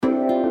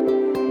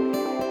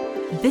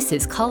This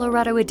is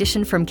Colorado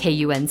Edition from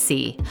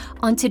KUNC.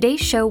 On today's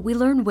show, we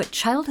learn what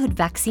childhood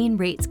vaccine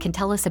rates can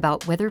tell us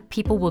about whether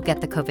people will get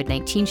the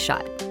COVID-19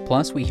 shot.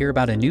 Plus, we hear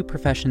about a new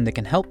profession that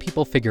can help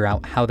people figure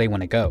out how they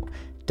want to go.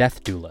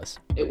 Death doulas.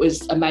 It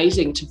was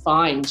amazing to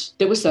find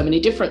there were so many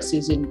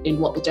differences in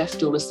what the death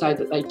doulas say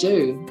that they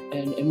do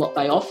and in what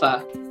they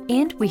offer.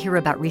 And we hear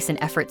about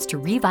recent efforts to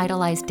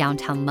revitalize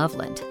downtown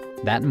Loveland.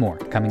 That and more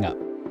coming up.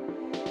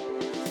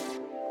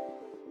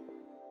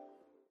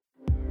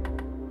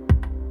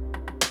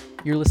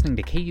 You're listening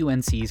to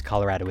KUNC's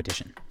Colorado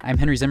Edition. I'm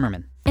Henry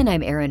Zimmerman. And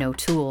I'm Erin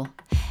O'Toole.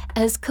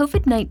 As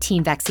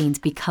COVID-19 vaccines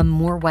become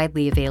more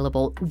widely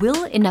available,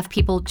 will enough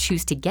people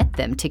choose to get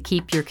them to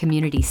keep your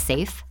community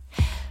safe?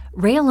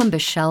 Rhea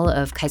Lumbichelle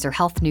of Kaiser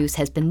Health News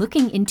has been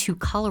looking into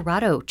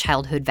Colorado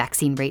childhood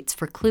vaccine rates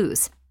for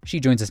clues. She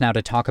joins us now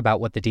to talk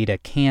about what the data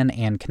can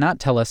and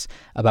cannot tell us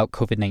about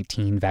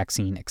COVID-19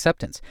 vaccine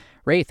acceptance.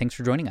 Ray, thanks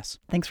for joining us.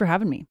 Thanks for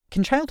having me.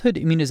 Can childhood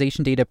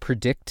immunization data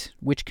predict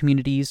which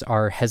communities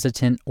are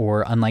hesitant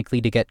or unlikely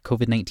to get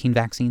COVID-19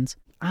 vaccines?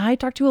 I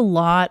talked to a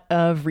lot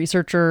of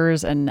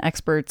researchers and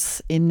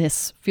experts in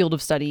this field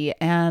of study,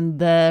 and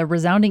the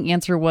resounding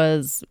answer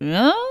was,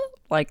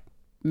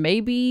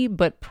 maybe,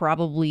 but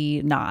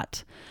probably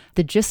not.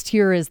 The gist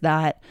here is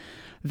that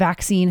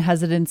vaccine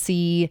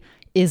hesitancy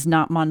is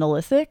not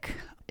monolithic.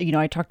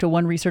 I talked to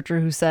one researcher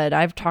who said,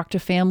 I've talked to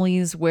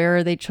families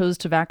where they chose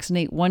to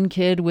vaccinate one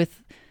kid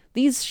with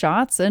these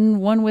shots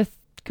and one with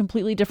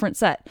completely different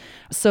set.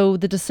 So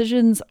the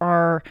decisions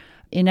are,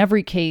 in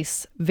every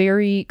case,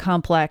 very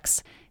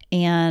complex.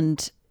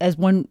 And as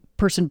one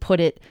person put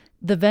it,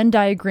 the Venn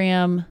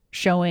diagram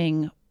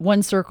showing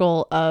one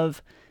circle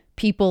of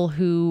people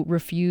who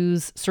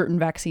refuse certain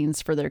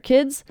vaccines for their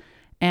kids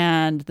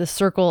and the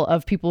circle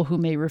of people who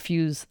may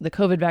refuse the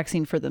COVID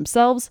vaccine for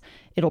themselves.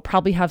 It'll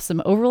probably have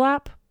some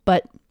overlap,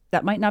 but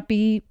that might not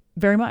be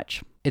very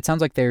much. It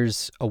sounds like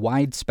there's a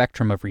wide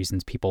spectrum of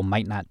reasons people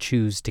might not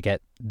choose to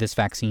get this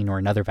vaccine or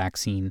another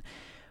vaccine.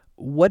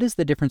 What is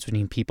the difference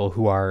between people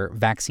who are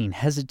vaccine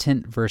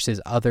hesitant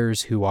versus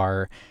others who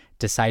are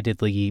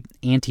decidedly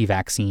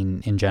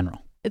anti-vaccine in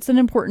general? It's an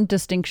important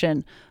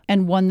distinction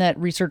and one that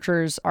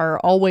researchers are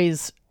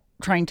always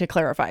trying to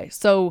clarify.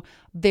 So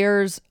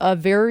there's a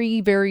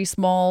very, very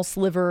small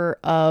sliver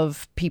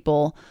of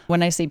people.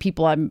 When I say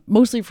people, I'm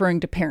mostly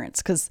referring to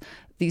parents because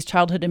these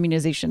childhood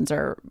immunizations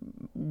are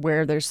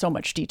where there's so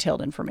much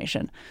detailed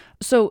information.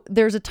 So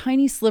there's a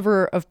tiny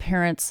sliver of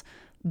parents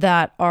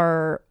that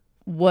are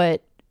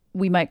what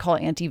we might call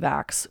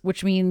anti-vax,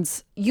 which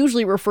means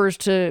usually refers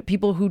to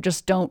people who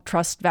just don't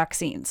trust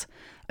vaccines.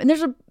 And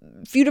there's a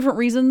few different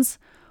reasons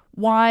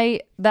why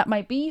that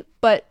might be,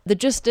 but the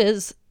gist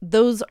is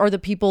those are the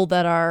people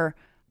that are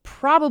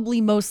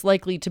probably most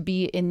likely to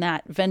be in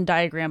that Venn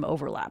diagram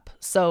overlap.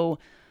 So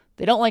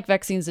they don't like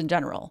vaccines in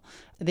general.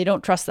 They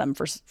don't trust them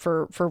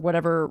for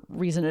whatever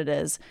reason it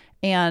is.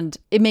 And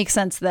it makes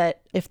sense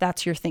that if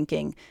that's your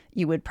thinking,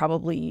 you would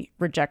probably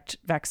reject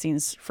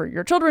vaccines for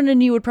your children,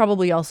 and you would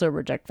probably also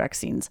reject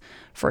vaccines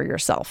for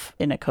yourself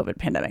in a COVID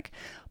pandemic.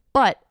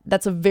 But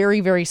that's a very,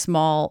 very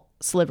small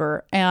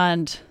sliver.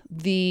 And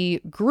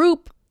the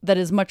group that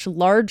is much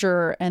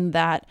larger and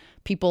that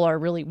people are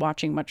really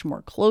watching much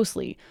more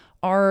closely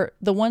are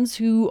the ones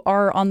who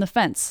are on the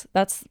fence.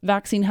 That's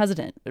vaccine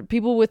hesitant.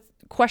 People with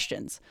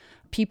questions,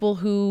 people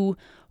who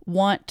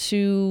want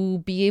to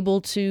be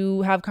able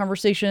to have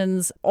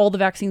conversations. All the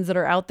vaccines that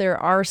are out there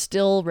are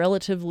still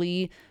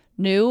relatively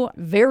new,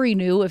 very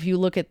new if you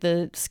look at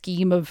the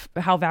scheme of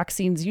how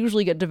vaccines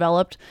usually get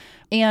developed.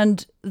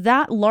 And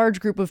that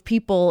large group of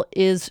people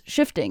is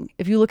shifting.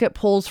 If you look at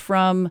polls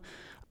from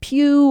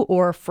Pew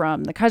or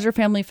from the Kaiser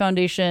Family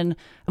Foundation,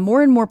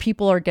 more and more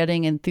people are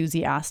getting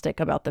enthusiastic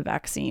about the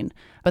vaccine.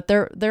 But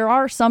there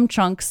are some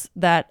chunks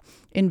that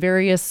in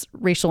various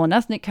racial and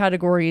ethnic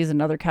categories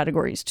and other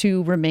categories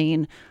too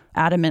remain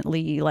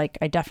adamantly like,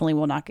 I definitely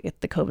will not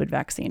get the COVID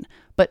vaccine.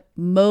 But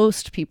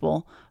most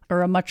people,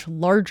 or a much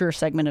larger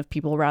segment of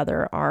people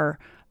rather, are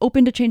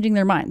open to changing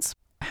their minds.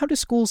 How do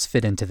schools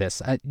fit into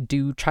this?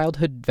 Do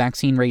childhood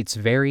vaccine rates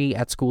vary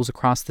at schools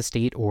across the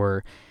state,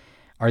 or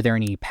are there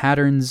any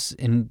patterns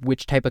in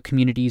which type of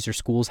communities or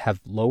schools have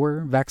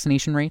lower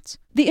vaccination rates?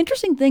 The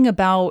interesting thing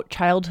about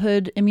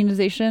childhood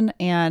immunization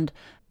and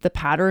the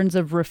patterns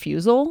of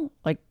refusal,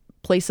 like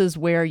places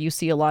where you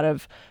see a lot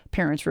of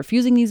parents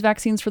refusing these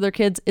vaccines for their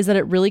kids, is that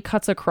it really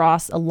cuts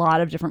across a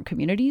lot of different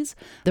communities.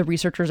 The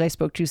researchers I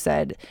spoke to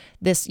said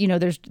this,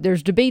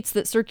 there's debates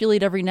that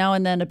circulate every now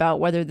and then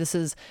about whether this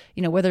is,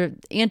 whether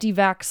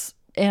anti-vax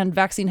and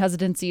vaccine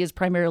hesitancy is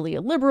primarily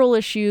a liberal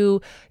issue.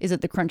 Is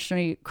it the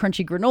crunchy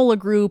granola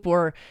group,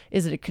 or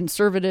is it a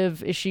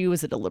conservative issue?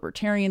 Is it a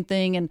libertarian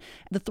thing? And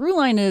the through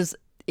line is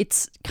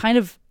it's kind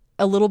of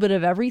a little bit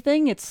of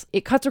everything.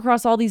 It cuts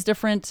across all these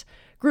different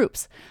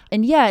groups.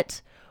 And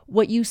yet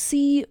what you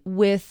see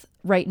with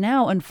right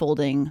now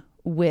unfolding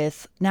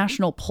with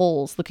national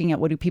polls looking at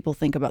what do people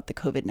think about the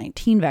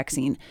COVID-19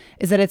 vaccine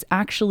is that it's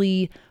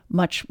actually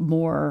much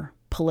more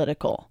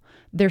political.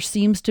 there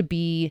seems to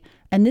be,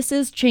 and this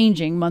is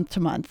changing month to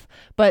month,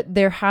 but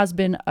there has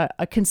been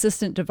a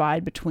consistent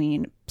divide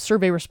between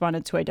survey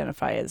respondents who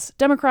identify as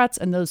Democrats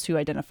and those who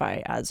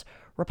identify as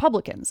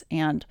Republicans.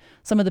 And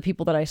some of the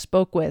people that I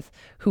spoke with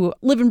who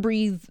live and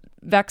breathe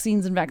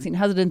vaccines and vaccine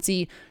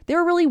hesitancy, they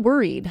were really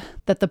worried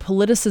that the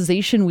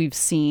politicization we've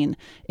seen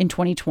in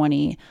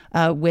 2020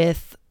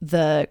 with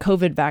the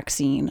COVID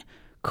vaccine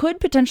could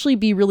potentially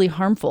be really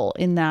harmful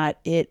in that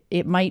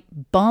it might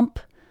bump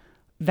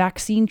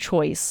vaccine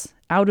choice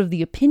out of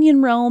the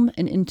opinion realm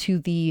and into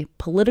the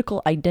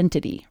political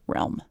identity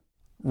realm.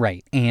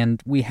 Right.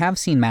 And we have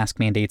seen mask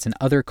mandates and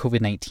other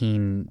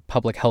COVID-19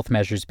 public health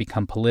measures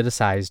become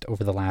politicized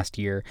over the last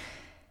year.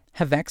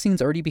 Have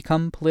vaccines already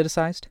become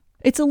politicized?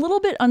 It's a little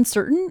bit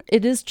uncertain.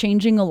 It is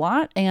changing a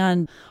lot.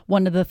 And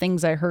one of the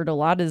things I heard a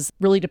lot is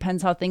really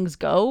depends how things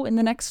go in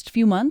the next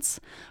few months.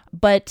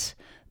 But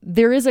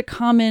there is a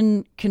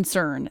common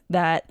concern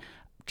that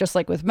just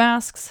like with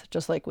masks,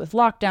 just like with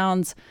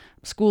lockdowns,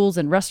 schools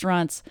and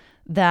restaurants,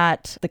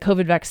 that the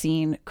COVID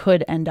vaccine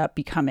could end up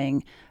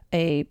becoming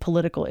a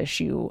political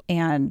issue,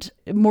 and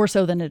more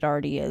so than it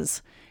already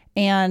is.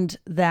 And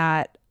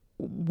that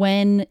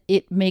when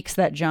it makes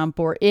that jump,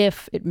 or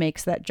if it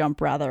makes that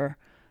jump rather,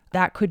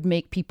 that could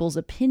make people's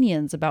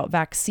opinions about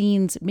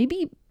vaccines,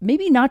 maybe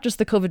not just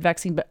the COVID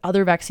vaccine, but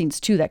other vaccines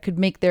too, that could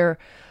make their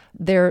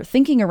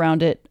thinking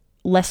around it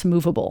less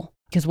movable.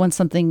 Because once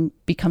something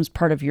becomes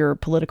part of your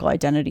political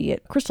identity,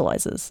 it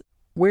crystallizes.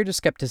 Where does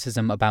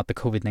skepticism about the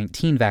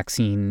COVID-19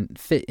 vaccine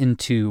fit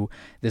into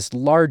this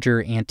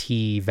larger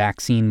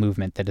anti-vaccine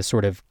movement that has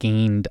sort of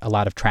gained a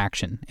lot of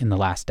traction in the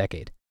last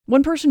decade?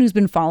 One person who's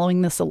been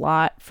following this a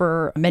lot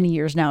for many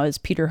years now is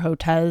Peter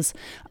Hotez,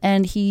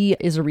 and he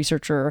is a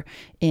researcher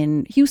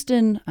in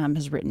Houston,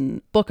 has written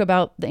a book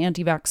about the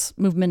anti-vax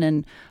movement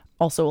and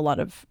also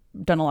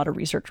done a lot of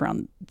research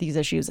around these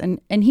issues. And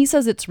he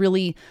says it's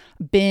really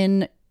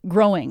been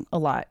growing a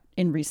lot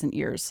in recent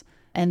years,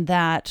 and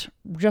that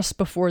just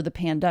before the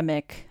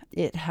pandemic,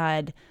 it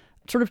had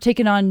sort of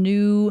taken on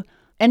new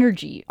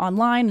energy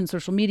online and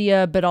social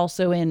media, but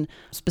also in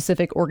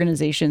specific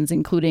organizations,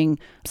 including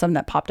some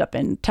that popped up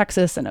in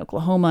Texas and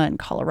Oklahoma and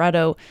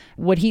Colorado.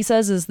 What he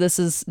says is this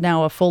is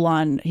now a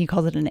full-on, he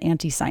calls it an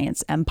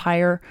anti-science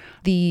empire.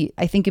 The,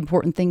 I think,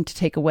 important thing to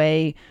take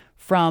away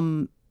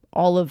from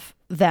all of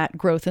that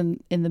growth in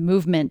the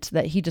movement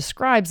that he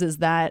describes is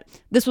that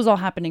this was all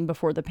happening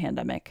before the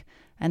pandemic.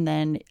 And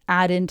then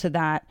add into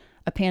that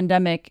a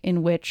pandemic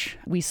in which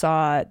we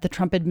saw the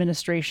Trump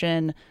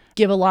administration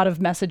give a lot of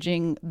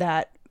messaging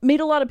that made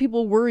a lot of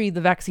people worry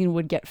the vaccine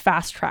would get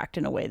fast-tracked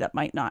in a way that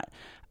might not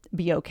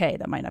be okay,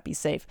 that might not be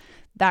safe.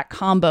 That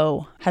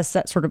combo has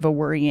set sort of a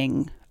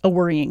worrying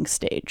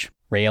stage.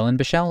 Rae Ellen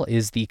Bichelle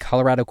is the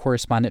Colorado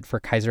correspondent for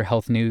Kaiser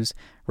Health News.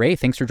 Rae,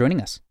 thanks for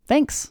joining us.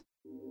 Thanks.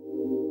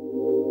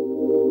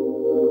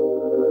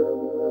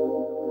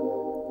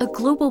 A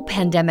global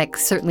pandemic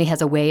certainly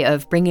has a way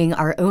of bringing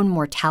our own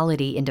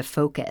mortality into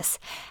focus.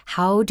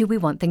 How do we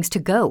want things to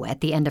go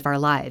at the end of our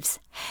lives?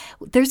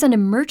 There's an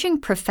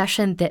emerging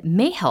profession that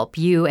may help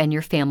you and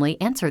your family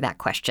answer that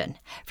question.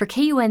 For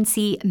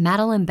KUNC,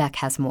 Madeline Beck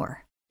has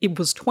more. It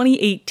was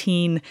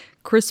 2018.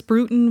 Chris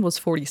Bruton was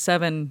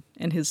 47,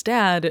 and his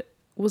dad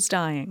was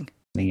dying.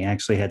 He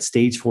actually had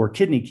stage 4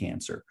 kidney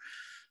cancer.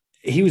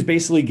 He was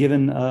basically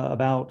given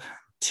about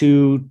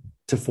 2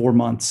 to 4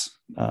 months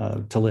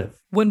to live.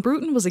 When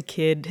Bruton was a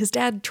kid, his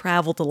dad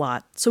traveled a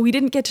lot, so he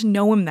didn't get to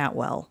know him that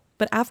well.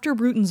 But after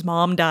Bruton's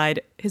mom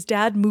died, his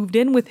dad moved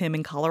in with him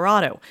in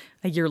Colorado.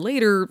 A year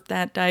later,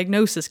 that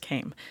diagnosis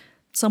came.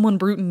 Someone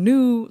Bruton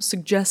knew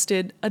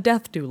suggested a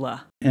death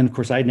doula. And of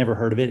course, I'd never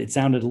heard of it. It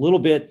sounded a little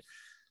bit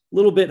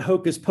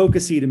hocus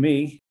pocusy to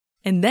me.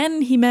 And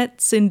then he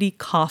met Cindy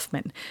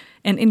Kaufman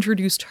and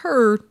introduced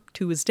her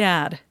to his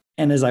dad.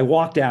 And as I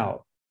walked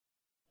out,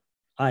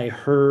 I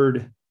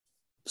heard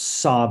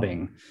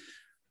sobbing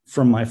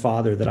from my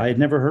father that I had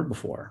never heard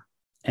before.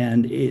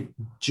 And it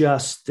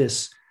just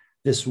this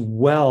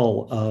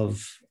well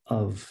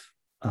of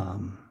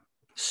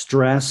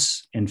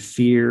stress and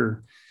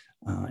fear,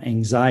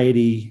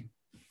 anxiety,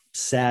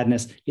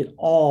 sadness, it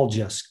all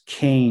just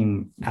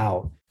came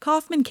out.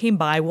 Kaufman came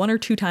by 1 or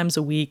 2 times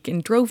a week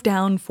and drove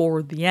down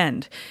for the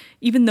end.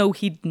 Even though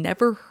he'd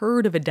never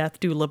heard of a death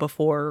doula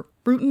before,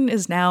 Bruton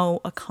is now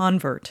a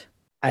convert.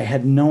 I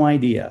had no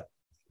idea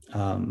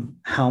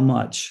how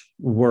much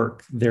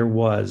work there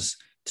was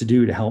to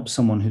do to help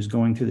someone who's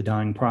going through the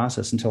dying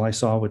process until I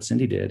saw what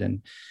Cindy did.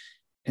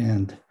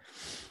 And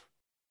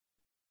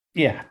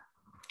yeah,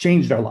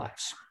 changed our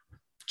lives,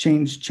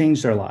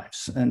 changed our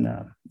lives, and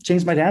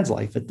changed my dad's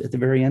life at the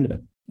very end of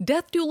it.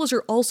 Death doulas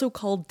are also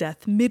called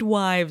death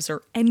midwives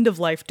or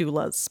end-of-life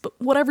doulas, but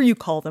whatever you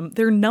call them,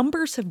 their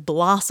numbers have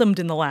blossomed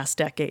in the last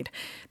decade.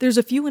 There's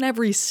a few in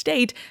every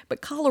state, but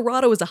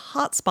Colorado is a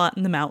hotspot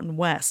in the Mountain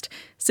West.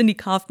 Cindy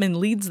Kaufman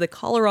leads the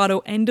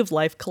Colorado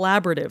End-of-Life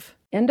Collaborative.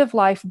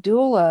 End-of-life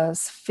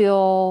doulas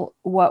fill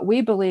what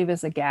we believe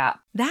is a gap.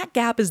 That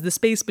gap is the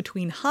space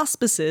between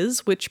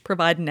hospices, which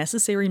provide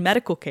necessary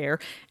medical care,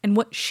 and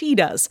what she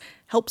does,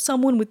 help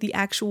someone with the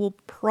actual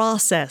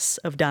process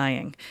of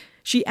dying.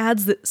 She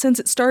adds that since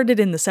it started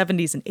in the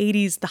 70s and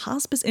 80s, the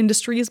hospice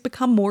industry has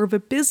become more of a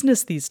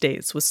business these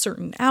days, with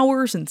certain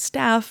hours and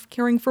staff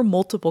caring for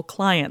multiple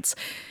clients.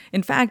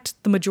 In fact,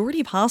 the majority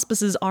of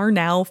hospices are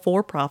now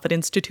for-profit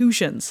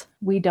institutions.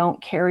 We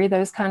don't carry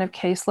those kind of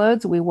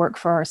caseloads. We work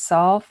for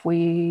ourselves.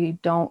 We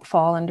don't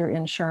fall under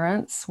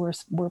insurance.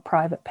 We're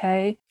private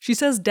pay. She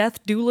says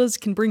death doulas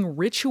can bring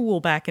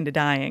ritual back into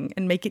dying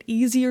and make it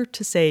easier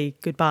to say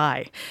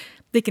goodbye.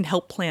 They can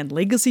help plan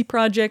legacy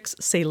projects,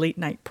 say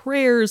late-night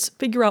prayers,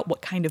 figure out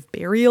what kind of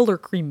burial or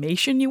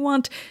cremation you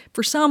want.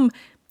 For some,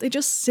 they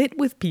just sit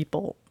with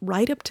people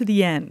right up to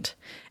the end.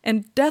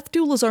 And death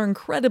doulas are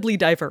incredibly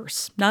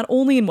diverse, not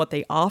only in what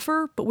they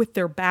offer, but with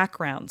their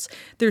backgrounds.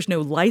 There's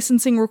no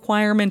licensing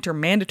requirement or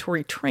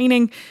mandatory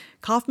training.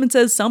 Kaufman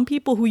says some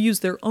people who use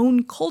their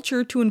own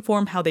culture to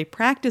inform how they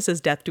practice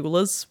as death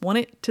doulas want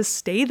it to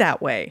stay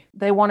that way.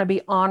 They want to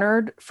be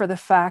honored for the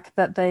fact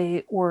that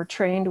they were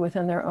trained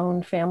within their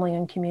own family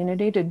and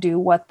community to do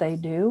what they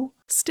do.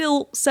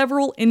 Still,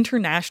 several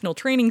international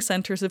training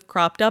centers have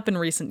cropped up in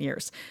recent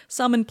years,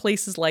 some in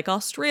places like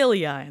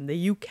Australia and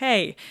the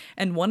UK,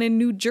 and one in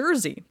New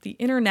Jersey, the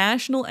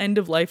International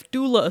End-of-Life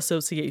Doula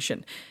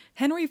Association.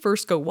 Henry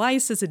Fursko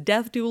Weiss is a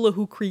death doula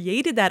who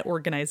created that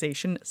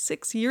organization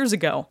 6 years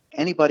ago.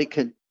 Anybody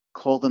could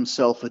call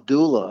themselves a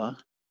doula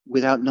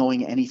without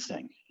knowing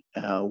anything,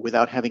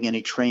 without having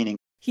any training.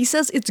 He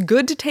says it's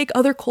good to take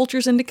other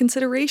cultures into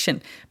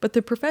consideration, but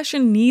the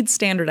profession needs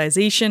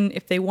standardization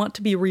if they want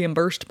to be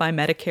reimbursed by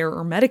Medicare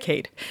or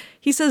Medicaid.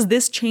 He says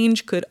this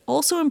change could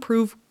also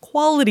improve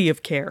quality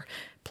of care.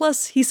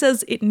 Plus, he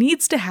says it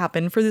needs to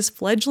happen for this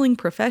fledgling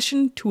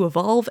profession to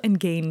evolve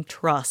and gain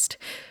trust.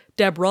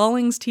 Deb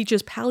Rawlings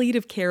teaches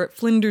palliative care at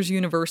Flinders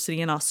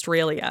University in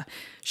Australia.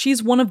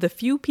 She's one of the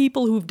few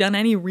people who've done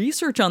any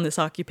research on this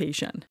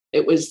occupation.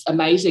 It was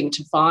amazing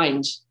to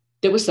find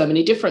there were so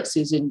many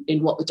differences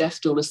in what the death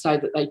doulas say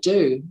that they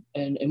do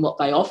and what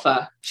they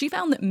offer. She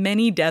found that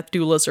many death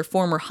doulas are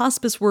former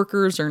hospice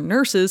workers or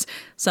nurses.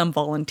 Some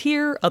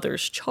volunteer,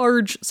 others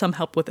charge, some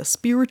help with a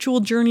spiritual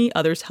journey,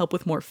 others help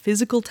with more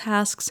physical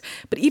tasks.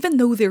 But even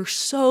though they're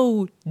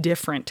so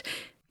different,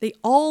 they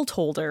all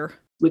told her,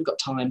 "We've got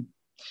time.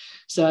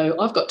 So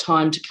I've got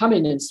time to come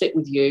in and sit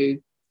with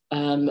you.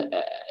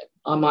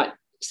 I might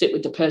sit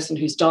with the person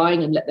who's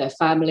dying and let their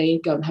family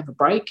go and have a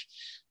break.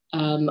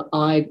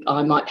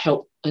 I might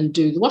help and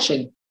do the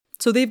washing."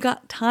 So they've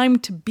got time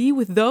to be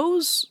with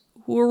those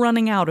who are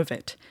running out of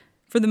it.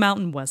 For the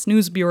Mountain West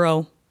News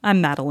Bureau, I'm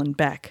Madeline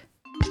Beck.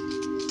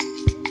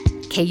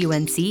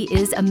 KUNC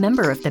is a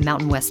member of the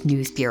Mountain West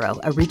News Bureau,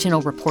 a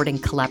regional reporting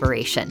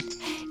collaboration.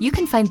 You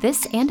can find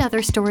this and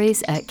other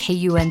stories at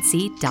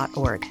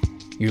kunc.org.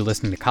 You're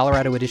listening to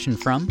Colorado Edition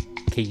from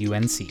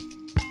KUNC.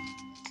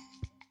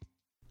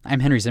 I'm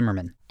Henry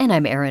Zimmerman. And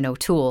I'm Erin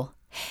O'Toole.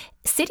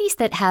 Cities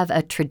that have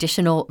a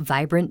traditional,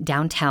 vibrant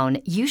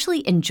downtown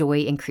usually enjoy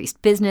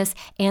increased business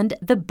and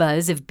the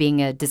buzz of being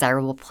a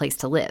desirable place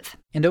to live.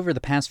 And over the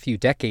past few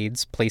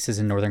decades, places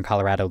in northern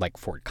Colorado like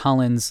Fort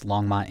Collins,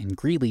 Longmont, and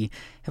Greeley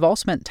have all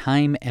spent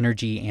time,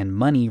 energy, and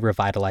money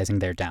revitalizing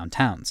their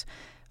downtowns.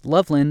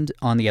 Loveland,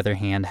 on the other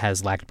hand,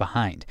 has lagged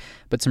behind,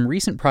 but some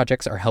recent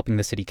projects are helping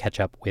the city catch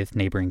up with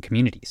neighboring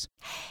communities.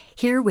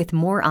 Here with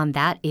more on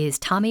that is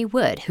Tommy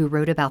Wood, who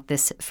wrote about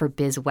this for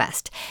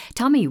BizWest.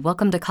 Tommy,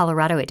 welcome to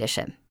Colorado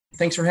Edition.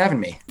 Thanks for having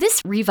me.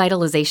 This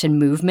revitalization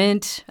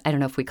movement, I don't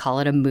know if we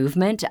call it a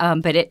movement,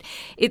 but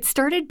it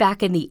started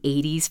back in the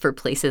 80s for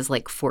places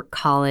like Fort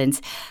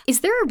Collins.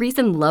 Is there a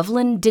reason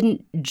Loveland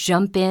didn't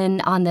jump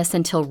in on this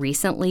until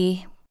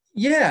recently?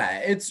 Yeah,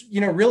 it's,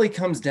 really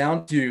comes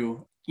down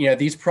to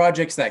these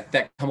projects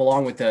that come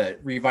along with the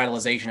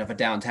revitalization of a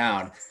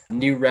downtown,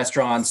 new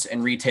restaurants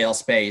and retail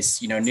space,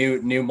 new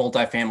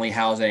multifamily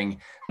housing,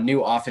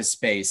 new office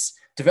space.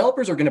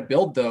 Developers are going to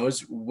build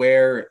those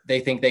where they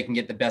think they can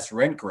get the best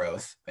rent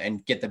growth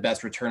and get the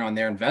best return on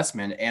their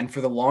investment. And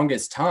for the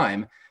longest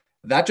time,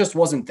 that just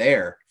wasn't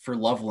there for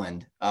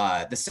Loveland,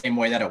 the same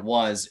way that it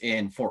was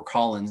in Fort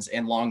Collins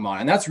and Longmont.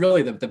 And that's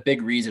really the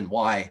big reason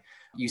why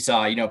you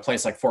saw, a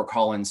place like Fort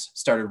Collins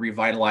started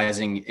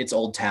revitalizing its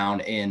old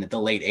town in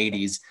the late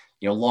 80s,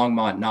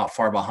 Longmont not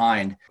far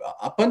behind.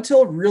 Up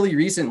until really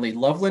recently,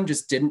 Loveland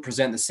just didn't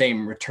present the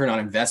same return on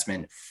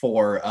investment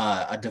for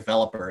a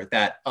developer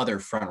that other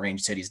Front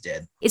Range cities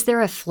did. Is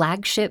there a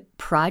flagship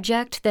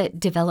project that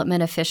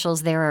development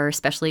officials there are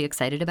especially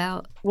excited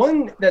about?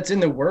 One that's in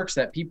the works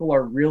that people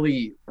are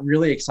really,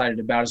 really excited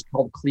about is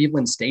called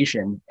Cleveland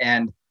Station.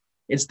 And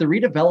it's the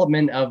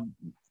redevelopment of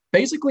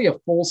basically a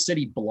full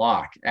city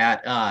block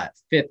at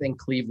 5th and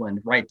Cleveland,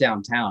 right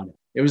downtown.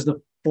 It was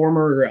the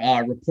former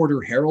Reporter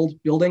Herald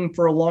building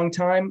for a long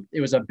time.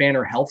 It was a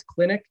Banner Health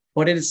clinic,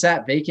 but it has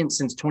sat vacant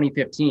since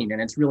 2015,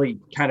 and it's really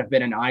kind of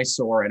been an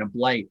eyesore and a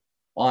blight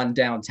on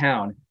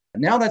downtown.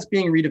 Now that's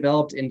being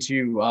redeveloped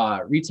into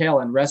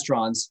retail and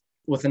restaurants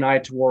with an eye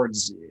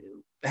towards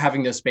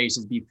having those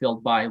spaces be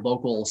filled by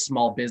local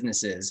small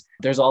businesses.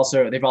 They've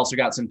also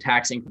got some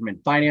tax increment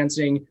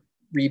financing.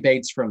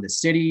 rebates from the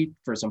city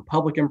for some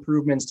public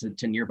improvements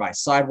to nearby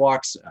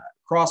sidewalks,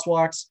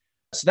 crosswalks.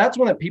 So that's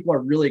one that people are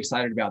really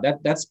excited about.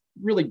 That's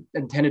really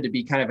intended to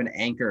be kind of an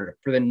anchor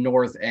for the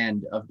north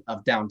end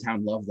of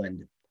downtown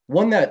Loveland.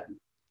 One that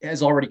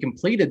has already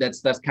completed,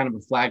 that's kind of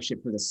a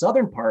flagship for the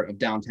southern part of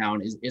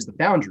downtown is the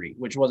Foundry,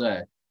 which was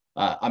a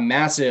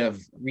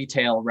massive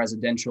retail,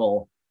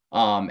 residential,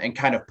 and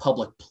kind of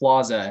public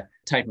plaza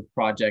type of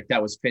project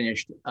that was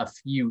finished a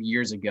few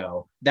years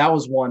ago. That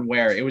was one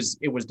where it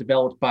was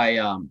developed by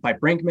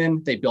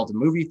Brinkman. They built a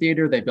movie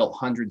theater. They built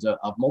hundreds of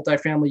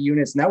multifamily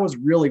units, and that was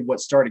really what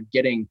started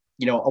getting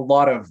a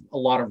lot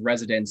of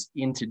residents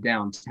into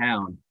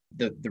downtown.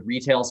 The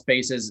retail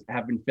spaces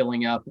have been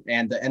filling up,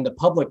 and the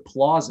public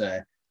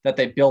plaza that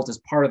they built as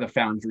part of the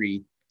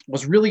Foundry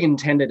was really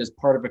intended as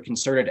part of a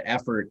concerted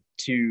effort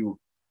to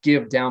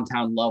give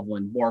downtown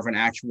Loveland more of an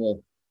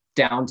actual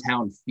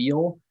downtown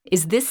feel.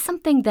 Is this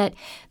something that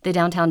the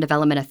Downtown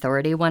Development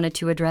Authority wanted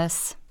to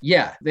address?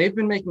 Yeah, they've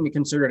been making a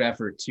concerted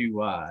effort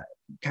to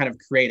kind of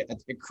create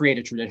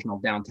a traditional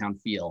downtown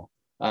feel.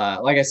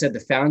 Like I said, the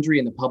Foundry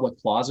and the public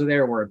plaza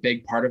there were a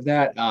big part of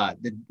that.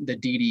 The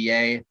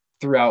DDA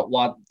throughout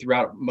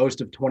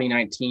most of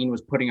 2019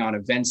 was putting on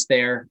events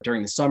there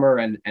during the summer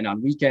and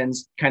on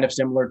weekends, kind of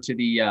similar to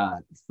the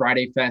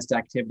Friday Fest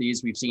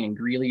activities we've seen in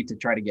Greeley to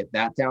try to get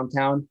that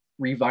downtown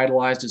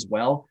revitalized as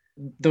well.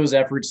 Those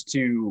efforts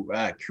to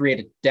create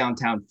a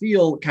downtown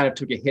feel kind of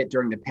took a hit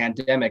during the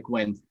pandemic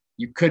when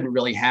you couldn't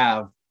really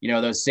have,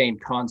 those same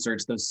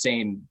concerts, those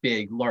same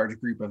big, large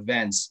group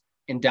events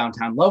in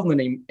downtown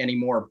Loveland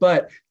anymore.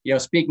 But,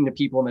 speaking to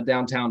people in the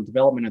Downtown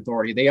Development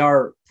Authority, they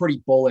are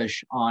pretty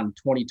bullish on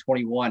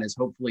 2021 as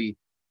hopefully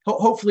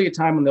a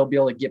time when they'll be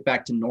able to get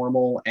back to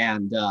normal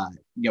and,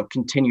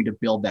 continue to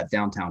build that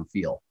downtown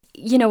feel.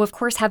 Of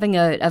course, having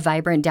a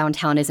vibrant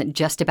downtown isn't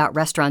just about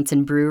restaurants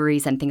and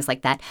breweries and things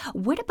like that.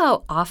 What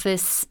about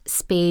office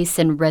space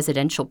and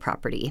residential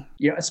property?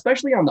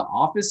 Especially on the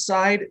office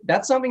side,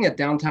 that's something that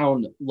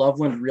downtown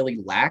Loveland really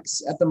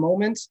lacks at the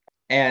moment.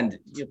 And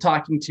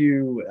talking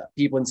to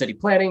people in city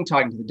planning,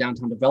 talking to the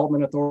Downtown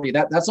Development Authority,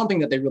 that's something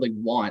that they really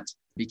want,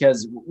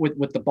 because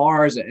with the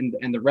bars and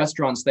the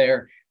restaurants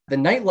there, the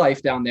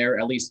nightlife down there,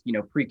 at least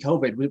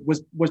pre-COVID,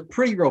 was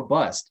pretty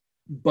robust.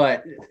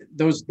 But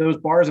those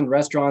bars and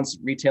restaurants,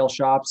 retail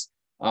shops,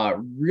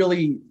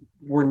 really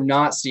were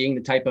not seeing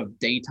the type of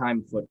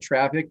daytime foot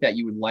traffic that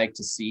you would like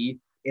to see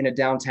in a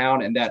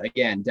downtown, and that,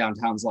 again,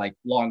 downtowns like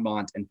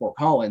Longmont and Fort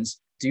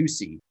Collins do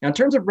see. Now, in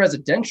terms of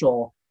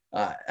residential,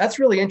 that's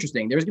really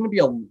interesting. There's going to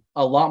be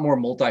a lot more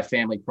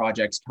multifamily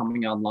projects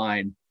coming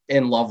online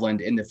in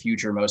Loveland in the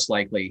future, most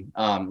likely.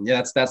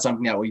 That's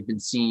something that we've been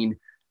seeing.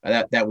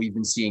 That we've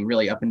been seeing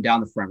really up and down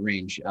the Front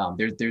Range.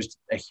 There's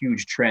a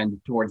huge trend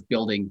towards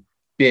building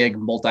big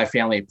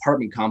multifamily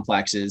apartment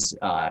complexes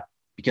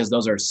because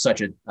those are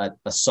such a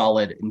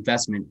solid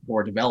investment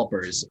for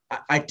developers.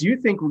 I do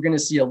think we're going to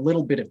see a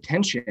little bit of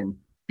tension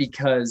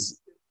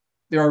because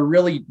there are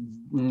really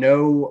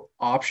no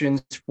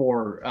options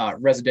for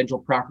residential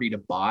property to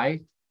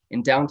buy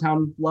in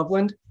downtown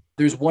Loveland.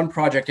 There's one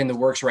project in the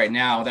works right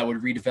now that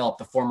would redevelop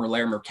the former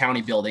Larimer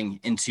County building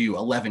into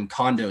 11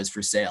 condos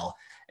for sale.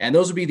 And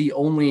those would be the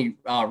only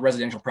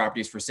residential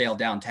properties for sale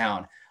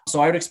downtown. So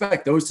I would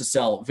expect those to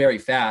sell very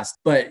fast.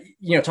 But,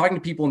 talking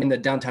to people in the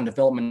Downtown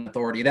Development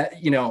Authority, that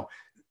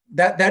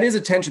is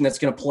a tension that's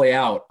going to play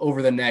out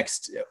over the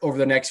next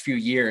few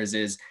years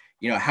is,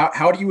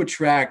 how do you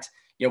attract,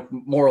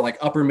 more like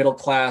upper middle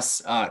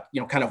class,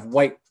 kind of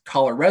white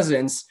collar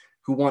residents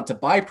who want to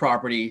buy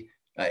property,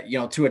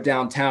 to a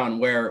downtown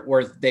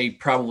where they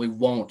probably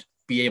won't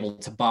be able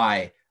to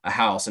buy a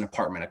house, an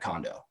apartment, a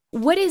condo.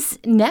 What is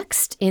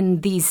next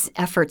in these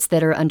efforts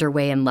that are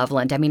underway in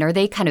Loveland? I mean, are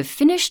they kind of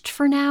finished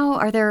for now?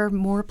 Are there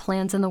more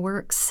plans in the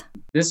works?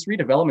 This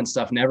redevelopment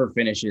stuff never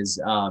finishes.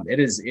 It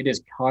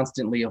is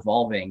constantly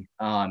evolving.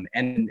 And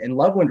in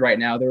Loveland right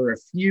now, there are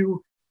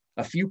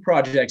a few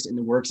projects in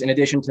the works, in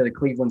addition to the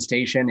Cleveland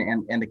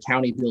Station and the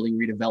county building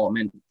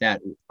redevelopment that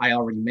I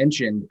already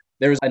mentioned.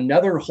 There's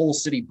another whole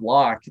city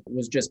block that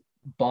was just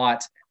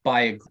bought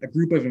by a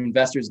group of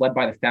investors led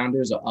by the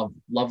founders of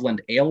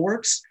Loveland Ale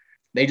Works.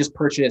 They just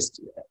purchased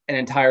an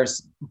entire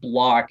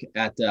block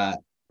at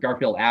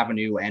Garfield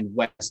Avenue and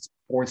West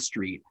 4th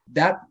Street.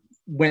 That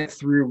went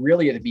through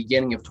really at the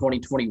beginning of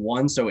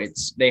 2021. So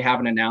they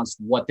haven't announced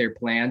what their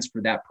plans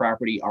for that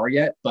property are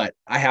yet, but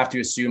I have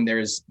to assume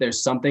there's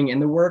something in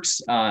the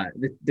works.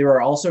 There are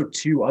also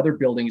two other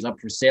buildings up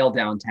for sale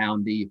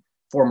downtown, the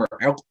former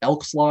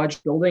Elks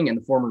Lodge building and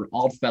the former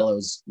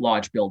Oddfellows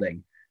Lodge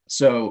building.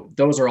 So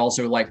those are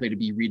also likely to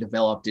be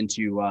redeveloped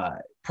into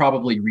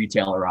probably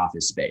retail or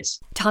office space.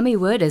 Tommy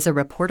Wood is a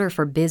reporter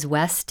for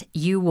BizWest.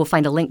 You will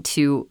find a link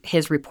to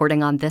his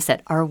reporting on this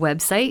at our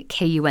website,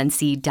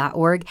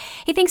 kunc.org.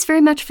 Hey, thanks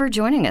very much for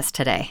joining us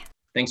today.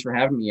 Thanks for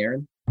having me,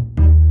 Aaron.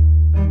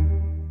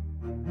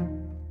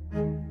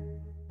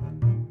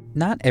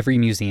 Not every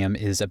museum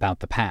is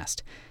about the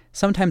past.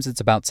 Sometimes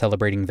it's about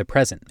celebrating the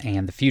present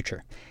and the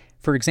future.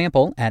 For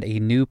example, at a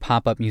new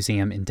pop-up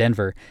museum in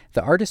Denver,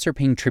 the artists are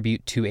paying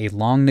tribute to a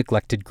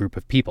long-neglected group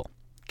of people.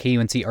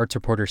 KUNC arts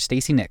reporter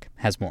Stacy Nick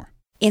has more.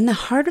 In the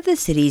heart of the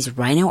city's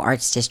Rhino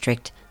Arts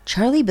District,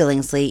 Charlie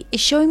Billingsley is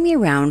showing me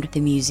around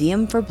the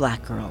Museum for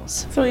Black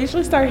Girls. So we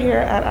usually start here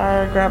at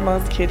our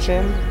grandma's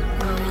kitchen.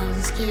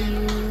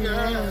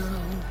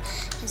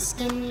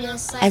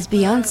 As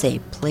Beyonce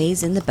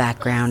plays in the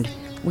background,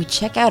 we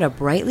check out a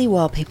brightly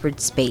wallpapered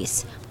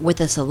space with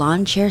a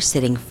salon chair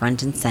sitting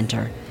front and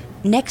center.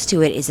 Next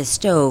to it is a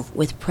stove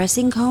with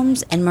pressing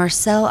combs and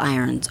Marcel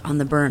irons on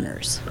the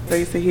burners. So I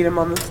used to heat them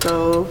on the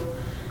stove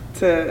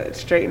to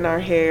straighten our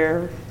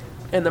hair.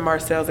 And the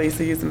Marcels, I used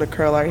to use them to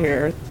curl our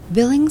hair.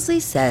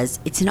 Billingsley says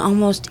it's an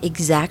almost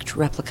exact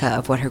replica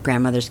of what her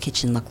grandmother's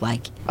kitchen looked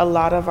like. A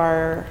lot of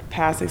our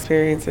past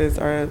experiences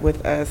are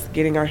with us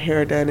getting our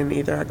hair done in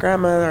either our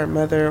grandma, our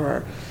mother,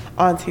 or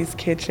auntie's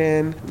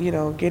kitchen,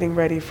 getting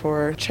ready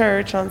for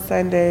church on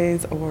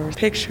Sundays or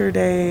picture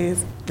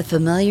days. The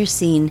familiar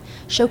scene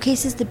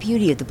showcases the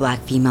beauty of the Black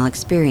female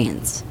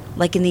experience,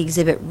 like in the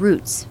exhibit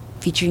Roots,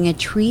 featuring a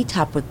tree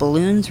topped with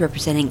balloons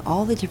representing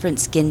all the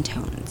different skin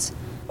tones.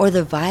 Or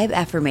the Vibe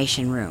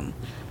Affirmation Room,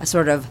 a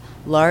sort of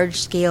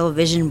large-scale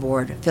vision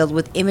board filled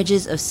with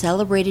images of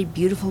celebrated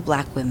beautiful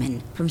Black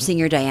women, from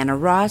singer Diana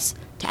Ross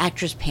to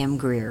actress Pam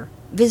Grier.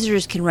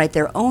 Visitors can write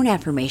their own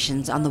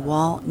affirmations on the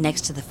wall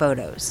next to the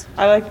photos.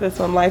 I like this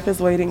one, life is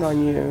waiting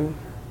on you.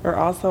 Or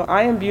also,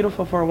 I am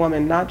beautiful for a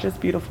woman, not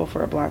just beautiful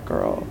for a Black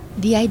girl.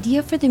 The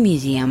idea for the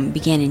museum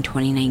began in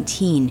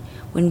 2019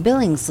 when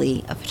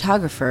Billingsley, a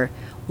photographer,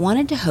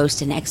 wanted to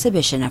host an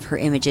exhibition of her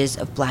images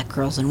of Black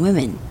girls and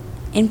women.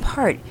 In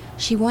part,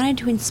 she wanted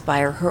to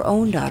inspire her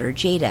own daughter,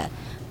 Jada,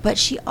 but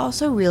she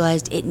also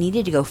realized it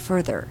needed to go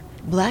further.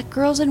 Black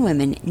girls and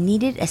women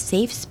needed a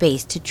safe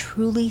space to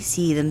truly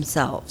see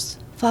themselves.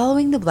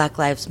 Following the Black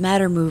Lives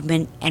Matter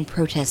movement and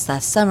protests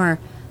last summer,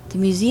 the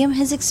museum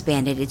has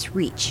expanded its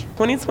reach.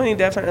 2020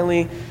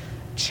 definitely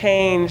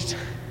changed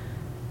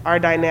our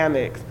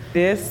dynamics.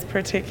 This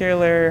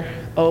particular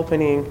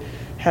opening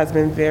has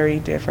been very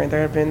different.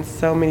 There have been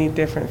so many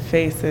different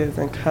faces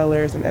and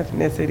colors and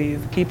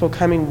ethnicities, people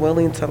coming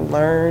willing to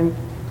learn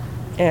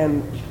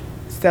and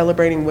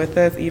celebrating with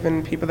us,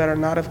 even people that are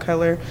not of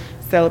color,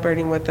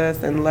 celebrating with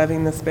us and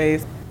loving the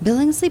space.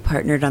 Billingsley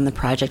partnered on the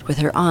project with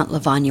her aunt,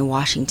 Lavanya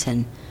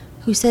Washington,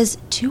 who says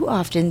too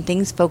often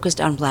things focused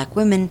on Black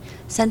women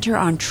center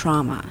on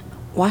trauma.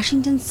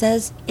 Washington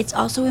says it's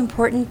also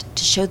important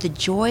to show the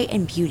joy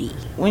and beauty.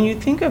 When you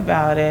think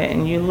about it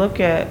and you look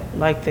at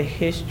the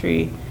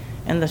history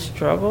and the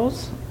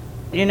struggles,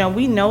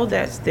 we know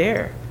that's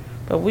there.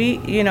 But we,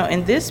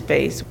 in this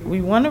space,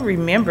 we want to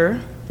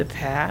remember the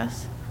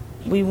past.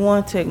 We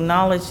want to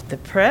acknowledge the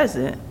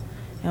present.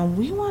 And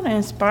we want to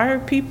inspire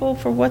people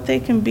for what they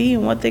can be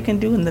and what they can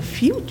do in the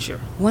future.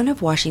 One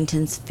of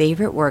Washington's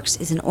favorite works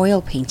is an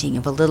oil painting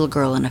of a little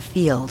girl in a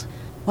field.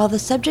 While the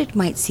subject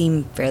might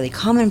seem fairly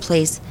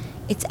commonplace,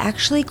 it's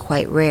actually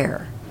quite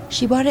rare.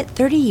 She bought it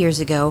 30 years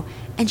ago,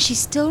 and she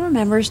still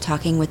remembers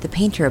talking with the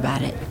painter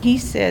about it. He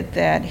said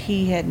that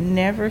he had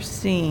never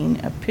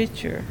seen a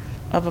picture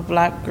of a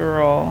Black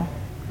girl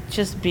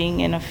just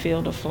being in a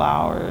field of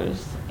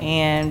flowers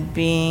and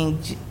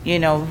being,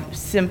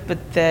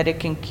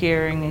 sympathetic and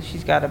caring, and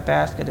she's got a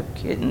basket of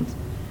kittens.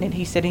 And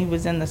he said he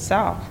was in the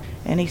South,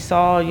 and he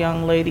saw a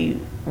young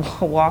lady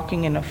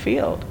walking in a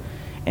field,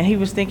 and he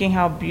was thinking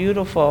how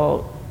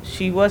beautiful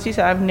she was. He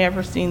said, I've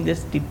never seen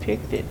this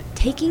depicted.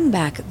 Taking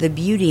back the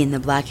beauty in the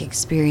Black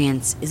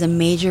experience is a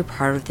major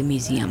part of the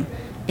museum.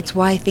 It's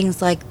why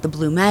things like the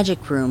Blue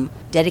Magic Room,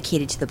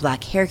 dedicated to the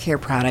Black hair care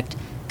product,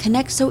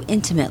 connect so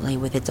intimately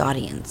with its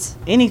audience.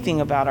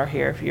 Anything about our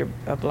hair, if you're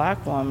a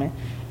Black woman,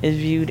 is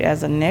viewed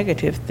as a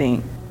negative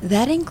thing.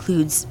 That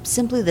includes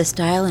simply the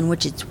style in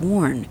which it's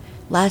worn.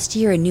 Last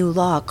year, a new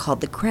law called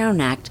the Crown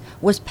Act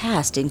was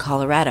passed in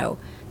Colorado,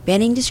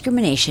 banning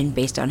discrimination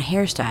based on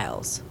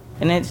hairstyles.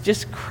 And it's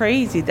just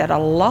crazy that a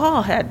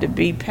law had to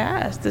be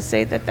passed to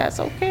say that that's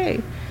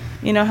okay.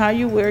 How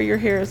you wear your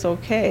hair is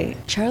okay.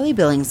 Charlie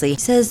Billingsley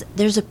says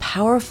there's a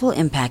powerful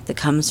impact that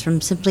comes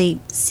from simply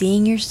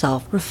seeing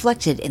yourself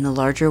reflected in the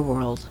larger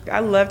world. I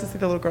love to see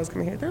the little girls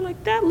come here. They're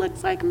like, that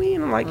looks like me.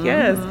 And I'm like,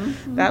 yes,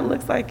 that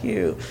looks like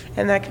you.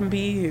 And that can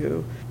be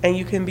you. And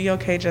you can be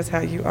okay just how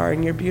you are.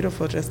 And you're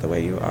beautiful just the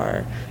way you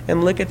are.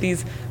 And look at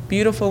these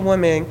beautiful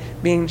women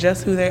being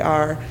just who they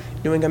are,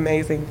 doing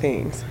amazing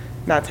things.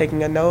 Not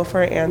taking a no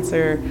for an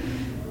answer,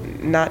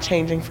 not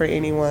changing for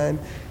anyone,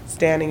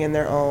 standing in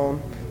their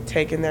own,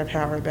 taking their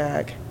power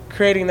back,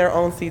 creating their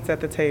own seats at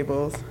the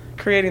tables,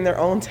 creating their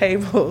own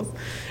tables.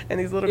 And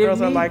these little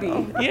girls are like,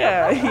 oh,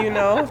 yeah,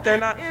 if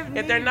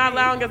they're not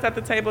allowing us at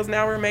the tables,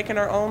 now we're making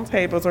our own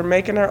tables, we're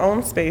making our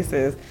own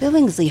spaces.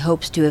 Billingsley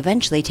hopes to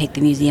eventually take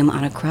the museum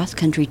on a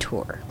cross-country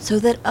tour so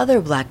that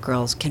other Black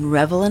girls can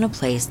revel in a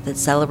place that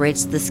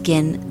celebrates the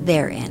skin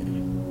they're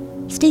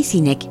in.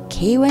 Stacy Nick,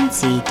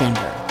 KUNC,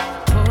 Denver.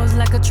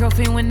 like a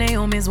trophy when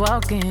Naomi's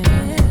walking.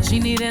 She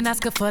need an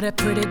Oscar for that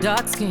pretty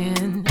dark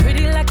skin.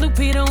 Pretty like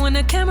Lupita when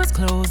the camera's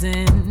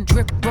closing.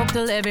 Drip broke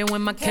the levee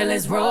when my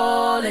Kelly's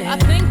rolling. I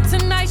think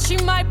tonight she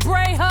might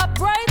braid her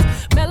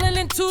braids.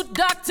 Melanin too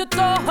dark to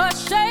throw her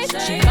shade.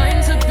 She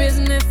minds her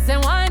business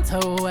and winds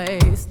her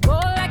waist. Go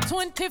like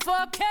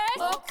 24K.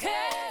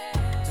 Okay.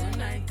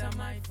 Tonight I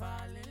might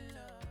fall in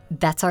love.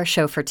 That's our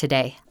show for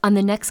today. On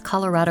the next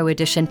Colorado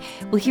edition,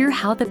 we'll hear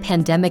how the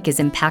pandemic is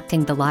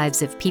impacting the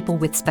lives of people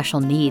with special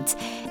needs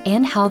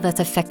and how that's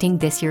affecting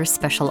this year's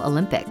Special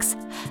Olympics.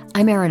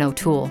 I'm Erin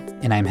O'Toole.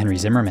 And I'm Henry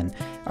Zimmerman.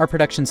 Our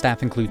production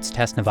staff includes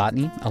Tess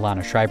Novotny,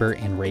 Alana Schreiber,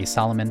 and Ray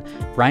Solomon.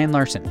 Ryan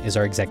Larson is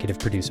our executive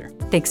producer.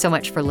 Thanks so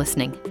much for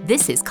listening.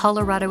 This is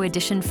Colorado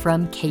Edition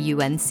from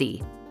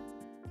KUNC.